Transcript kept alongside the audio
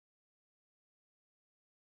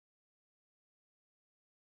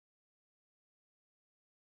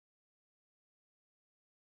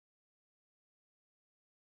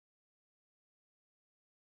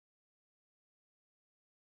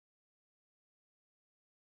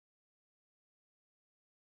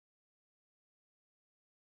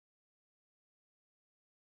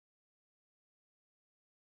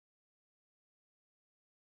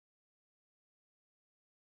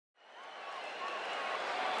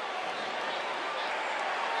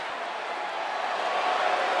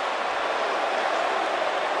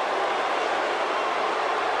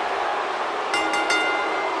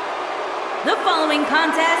The following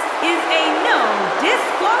contest is a no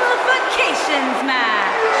disqualifications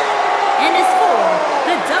match and is for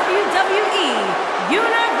the WWE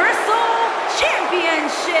Universal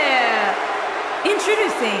Championship.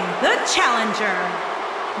 Introducing the challenger,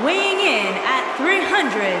 weighing in at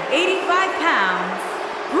 385 pounds,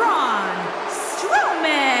 Braun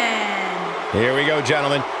Strowman. Here we go,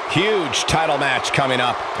 gentlemen. Huge title match coming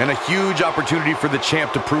up. And a huge opportunity for the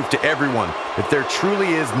champ to prove to everyone that there truly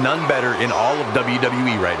is none better in all of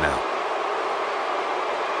WWE right now.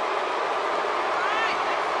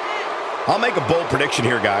 I'll make a bold prediction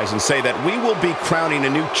here, guys, and say that we will be crowning a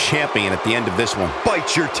new champion at the end of this one.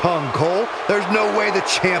 Bite your tongue, Cole. There's no way the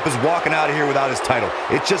champ is walking out of here without his title.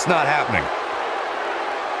 It's just not happening.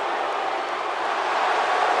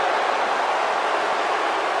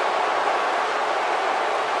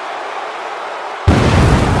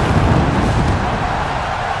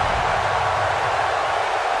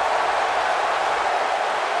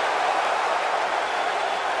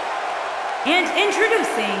 And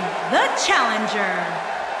introducing the challenger,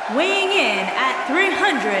 weighing in at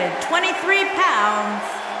 323 pounds,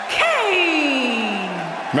 Kane.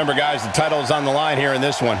 Remember, guys, the title is on the line here in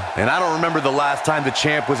this one. And I don't remember the last time the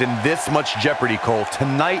champ was in this much jeopardy, Cole.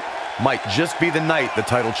 Tonight might just be the night the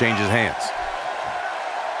title changes hands.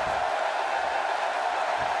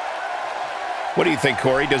 What do you think,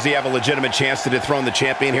 Corey? Does he have a legitimate chance to dethrone the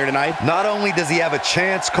champion here tonight? Not only does he have a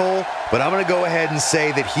chance, Cole, but I'm going to go ahead and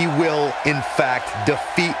say that he will, in fact,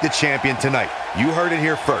 defeat the champion tonight. You heard it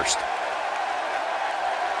here first.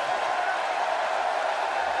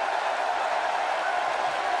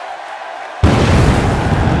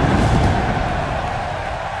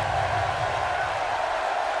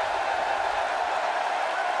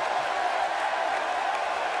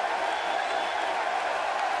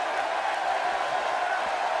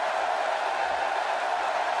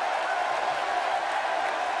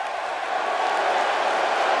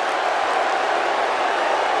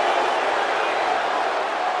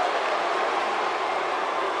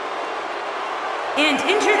 And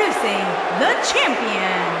introducing the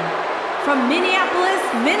champion, from Minneapolis,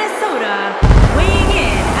 Minnesota, weighing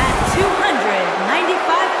in at 295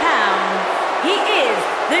 pounds, he is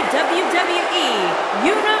the WWE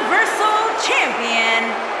Universal Champion,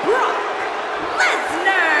 Brock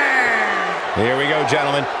Lesnar. Here we go,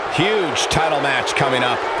 gentlemen. Huge title match coming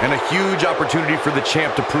up. And a huge opportunity for the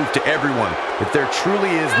champ to prove to everyone that there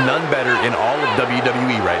truly is none better in all of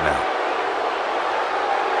WWE right now.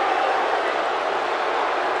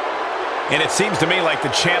 And it seems to me like the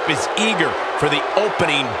champ is eager for the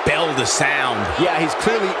opening bell to sound. Yeah, he's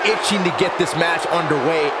clearly itching to get this match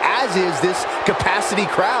underway, as is this capacity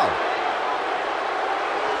crowd.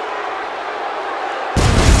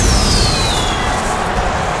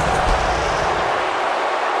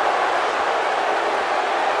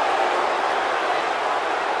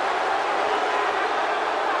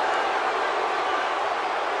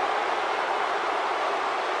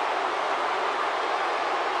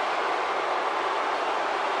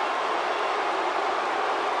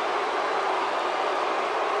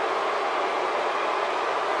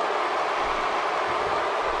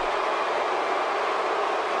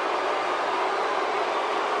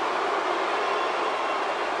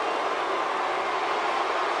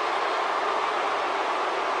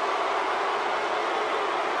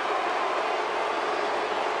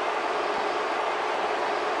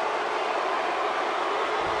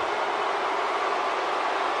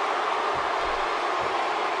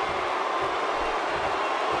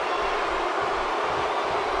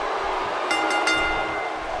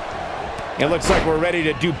 It looks like we're ready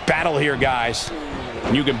to do battle here, guys.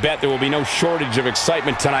 And you can bet there will be no shortage of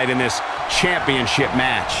excitement tonight in this championship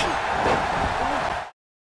match.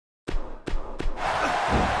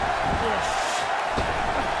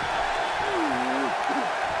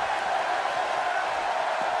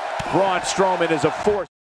 Braun Strowman is a force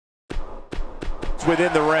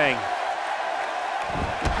within the ring.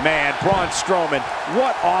 Man, Braun Strowman,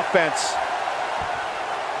 what offense.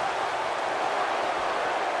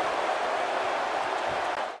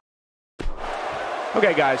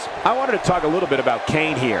 Okay, guys, I wanted to talk a little bit about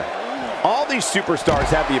Kane here. All these superstars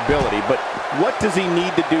have the ability, but what does he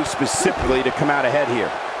need to do specifically to come out ahead here?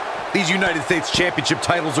 These United States Championship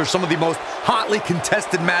titles are some of the most hotly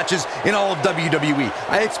contested matches in all of WWE.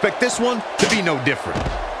 I expect this one to be no different.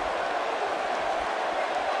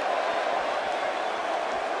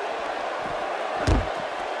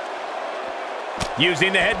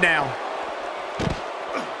 Using the head now.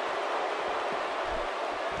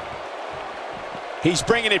 He's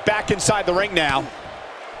bringing it back inside the ring now.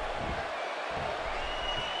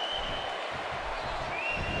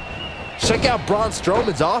 Check out Braun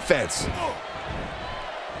Strowman's offense.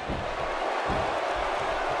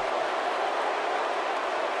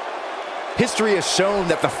 History has shown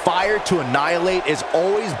that the fire to annihilate is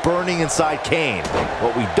always burning inside Kane.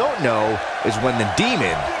 What we don't know is when the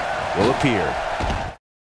demon will appear.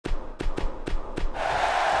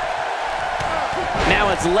 Now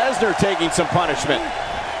it's Lesnar taking some punishment.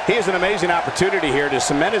 He has an amazing opportunity here to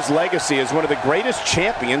cement his legacy as one of the greatest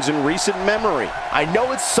champions in recent memory. I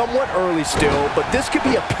know it's somewhat early still, but this could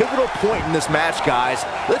be a pivotal point in this match, guys.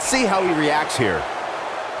 Let's see how he reacts here.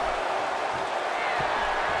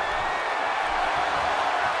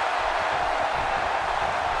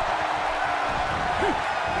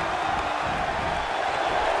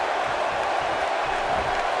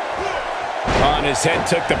 On his head,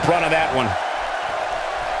 took the brunt of that one.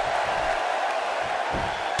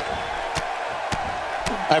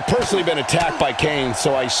 I've personally been attacked by Kane,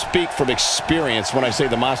 so I speak from experience when I say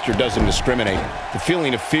the monster doesn't discriminate. The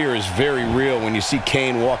feeling of fear is very real when you see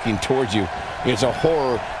Kane walking towards you. It's a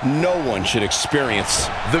horror no one should experience.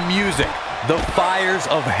 The music, the fires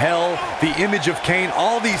of hell, the image of Kane,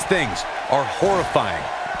 all these things are horrifying.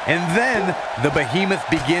 And then the behemoth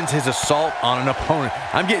begins his assault on an opponent.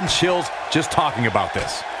 I'm getting chills just talking about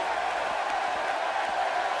this.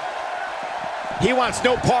 He wants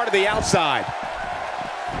no part of the outside.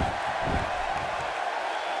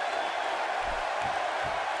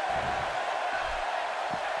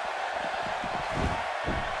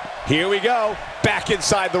 Here we go, back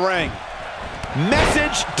inside the ring.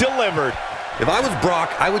 Message delivered. If I was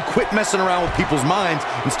Brock, I would quit messing around with people's minds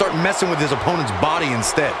and start messing with his opponent's body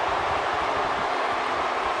instead.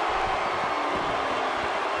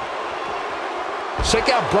 Check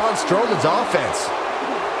out Braun Strowman's offense.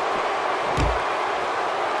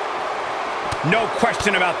 No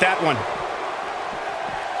question about that one.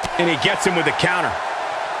 And he gets him with the counter.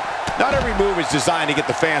 Not every move is designed to get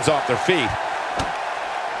the fans off their feet.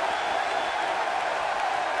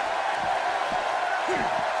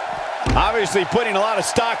 Obviously putting a lot of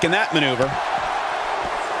stock in that maneuver.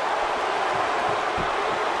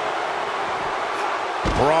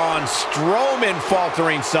 Braun Strowman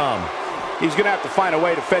faltering some. He's going to have to find a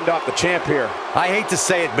way to fend off the champ here. I hate to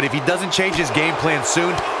say it, but if he doesn't change his game plan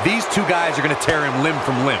soon, these two guys are going to tear him limb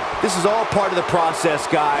from limb. This is all part of the process,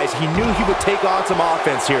 guys. He knew he would take on some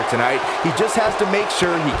offense here tonight. He just has to make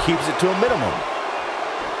sure he keeps it to a minimum.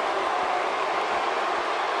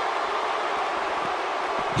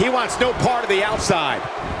 He wants no part of the outside.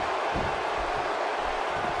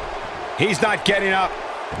 He's not getting up.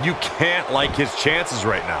 You can't like his chances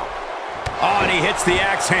right now. Oh, and he hits the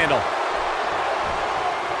axe handle.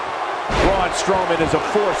 Braun Strowman is a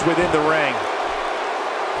force within the ring.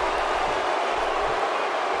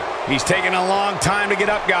 He's taking a long time to get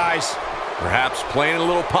up, guys. Perhaps playing a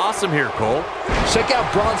little possum here, Cole. Check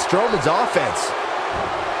out Braun Strowman's offense.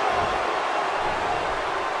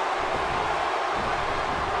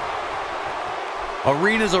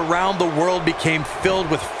 Arenas around the world became filled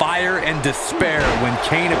with fire and despair when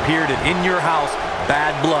Kane appeared at In Your House,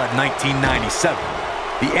 Bad Blood 1997.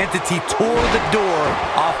 The entity tore the door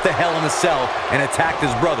off the Hell in a Cell and attacked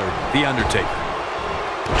his brother, The Undertaker.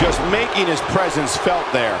 Just making his presence felt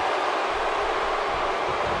there.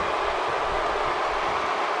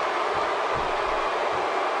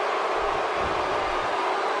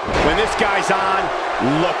 When this guy's on,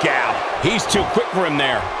 look out. He's too quick for him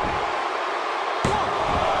there.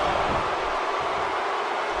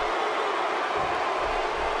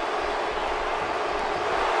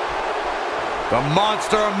 The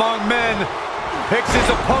monster among men picks his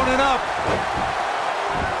opponent up.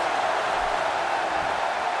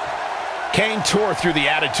 Kane tore through the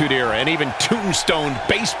Attitude Era and even tombstoned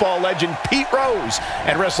baseball legend Pete Rose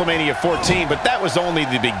at WrestleMania 14, but that was only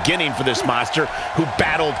the beginning for this monster who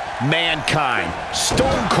battled Mankind,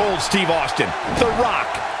 Stone Cold Steve Austin, The Rock,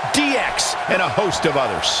 DX, and a host of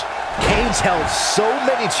others. Kane's held so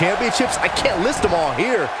many championships, I can't list them all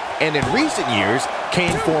here. And in recent years,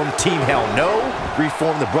 Kane formed Team Hell No,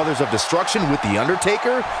 reformed the Brothers of Destruction with The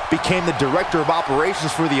Undertaker, became the Director of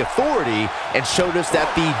Operations for The Authority, and showed us that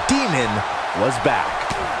the Demon was back.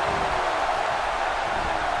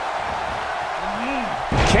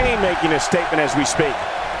 Kane making a statement as we speak.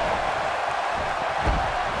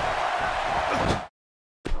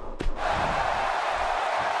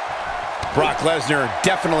 Brock Lesnar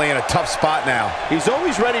definitely in a tough spot now. He's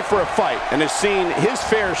always ready for a fight and has seen his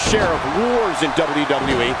fair share of wars in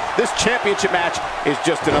WWE. This championship match is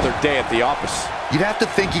just another day at the office. You'd have to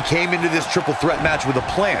think he came into this triple threat match with a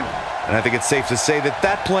plan. And I think it's safe to say that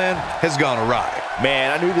that plan has gone awry.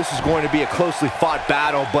 Man, I knew this was going to be a closely fought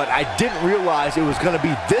battle, but I didn't realize it was going to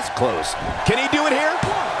be this close. Can he do it here?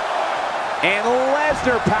 And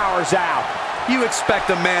Lesnar powers out. You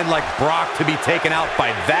expect a man like Brock to be taken out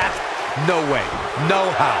by that? No way. No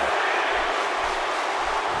how.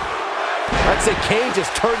 I'd say Kane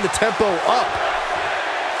just turned the tempo up.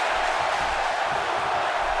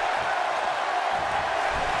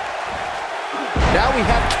 Now we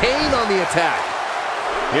have Kane on the attack.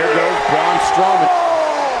 Here goes Braun Strowman.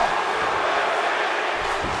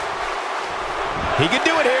 He can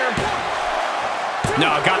do it here.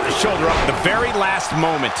 No, got the shoulder up at the very last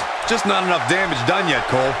moment. Just not enough damage done yet,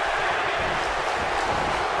 Cole.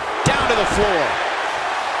 Down to the floor.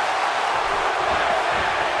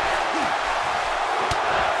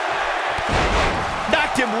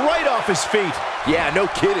 Knocked him right off his feet. Yeah, no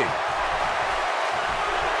kidding.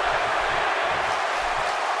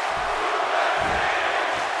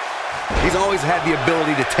 He's always had the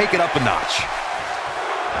ability to take it up a notch.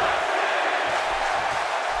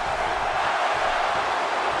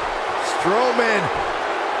 Strowman.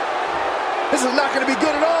 This is not going to be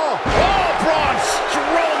good at all. Oh, Braun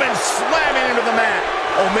Strowman slamming into the mat.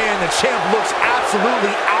 Oh, man, the champ looks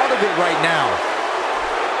absolutely out of it right now.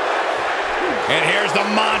 And here's the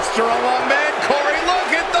monster among men. Corey,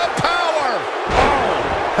 look at the power. Oh,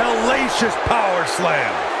 hellacious power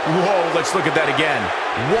slam. Whoa, let's look at that again.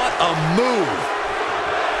 What a move.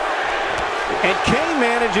 And Kane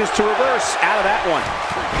manages to reverse out of that one.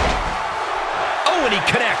 Oh, and he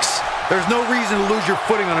connects. There's no reason to lose your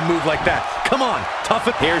footing on a move like that. Come on, tough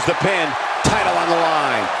it. Here's the pin. Title on the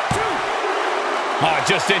line. Oh,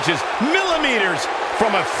 just inches, millimeters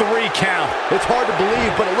from a 3 count. It's hard to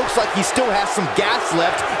believe, but it looks like he still has some gas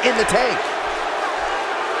left in the tank.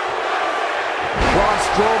 Braun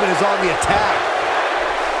Strowman is on the attack.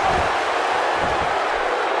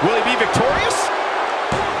 Will he be victorious?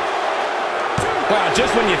 Wow,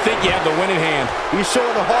 just when you think you have the winning hand. He's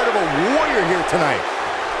showing the heart of a warrior here tonight.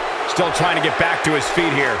 Still trying to get back to his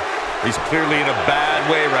feet here. He's clearly in a bad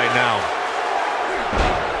way right now.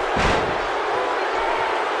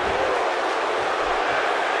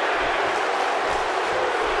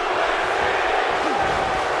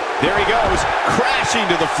 There he goes, crashing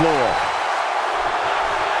to the floor.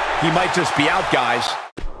 He might just be out, guys.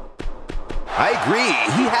 I agree.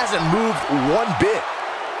 He hasn't moved one bit.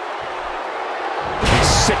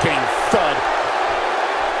 Sickening thud.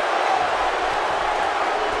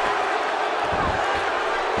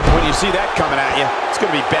 When you see that coming at you, it's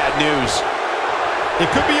going to be bad news.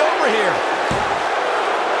 It could be over here.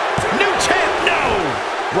 New champ, no!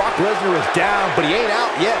 Brock Lesnar is down, but he ain't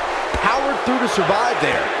out yet. Powered through to survive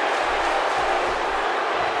there.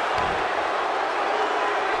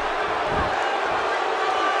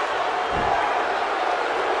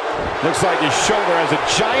 Looks like his shoulder has a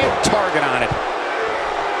giant target on it.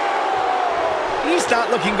 He's not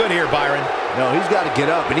looking good here, Byron. No, he's got to get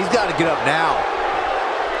up, and he's got to get up now.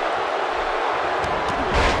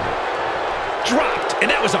 Dropped, and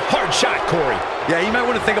that was a hard shot, Corey. Yeah, you might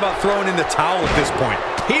want to think about throwing in the towel at this point.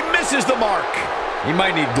 He misses the mark. He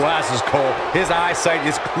might need glasses, Cole. His eyesight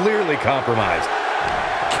is clearly compromised.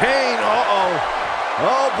 Kane, uh-oh.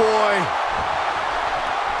 Oh, boy.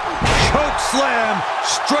 Choke slam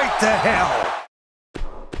straight to hell.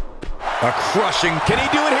 A crushing. Can he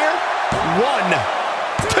do it here? 1,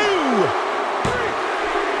 2.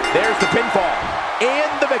 There's the pinfall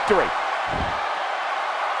and the victory.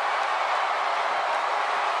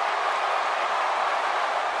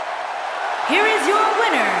 Here is your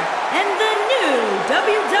winner and the new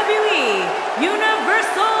WWE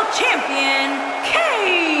Universal Champion,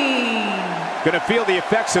 Kane. Gonna feel the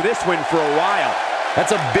effects of this win for a while.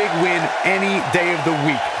 That's a big win any day of the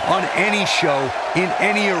week, on any show, in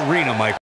any arena, Mike.